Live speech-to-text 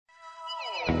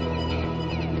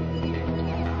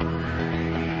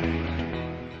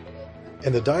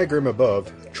In the diagram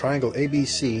above, triangle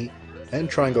ABC and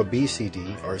triangle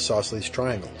BCD are isosceles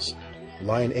triangles.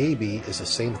 Line AB is the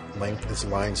same length as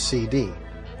line CD.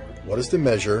 What is the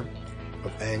measure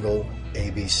of angle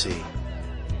ABC?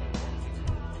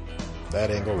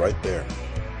 That angle right there.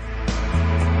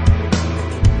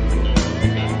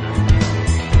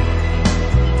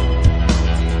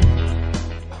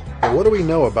 But what do we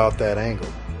know about that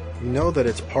angle? We know that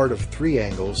it's part of three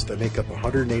angles that make up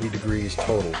 180 degrees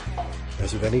total.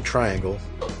 As with any triangle,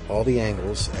 all the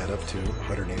angles add up to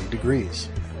 180 degrees.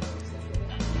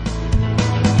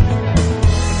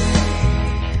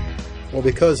 Well,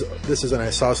 because this is an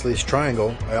isosceles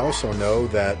triangle, I also know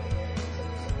that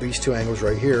these two angles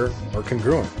right here are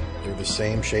congruent. They're the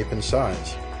same shape and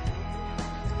size.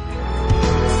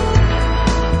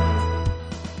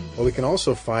 Well, we can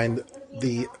also find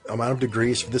the amount of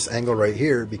degrees for this angle right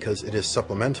here because it is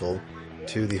supplemental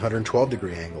to the 112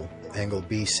 degree angle, angle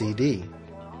BCD.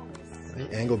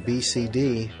 Angle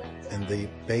BCD and the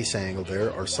base angle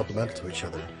there are supplemental to each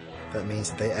other. That means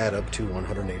that they add up to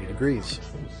 180 degrees.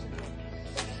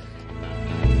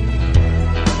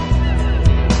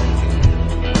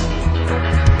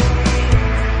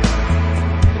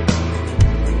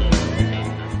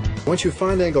 Once you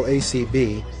find angle ACB,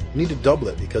 you need to double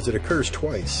it because it occurs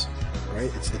twice.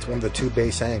 Right? It's one of the two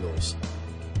base angles.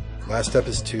 Last step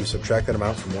is to subtract that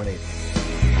amount from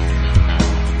 180.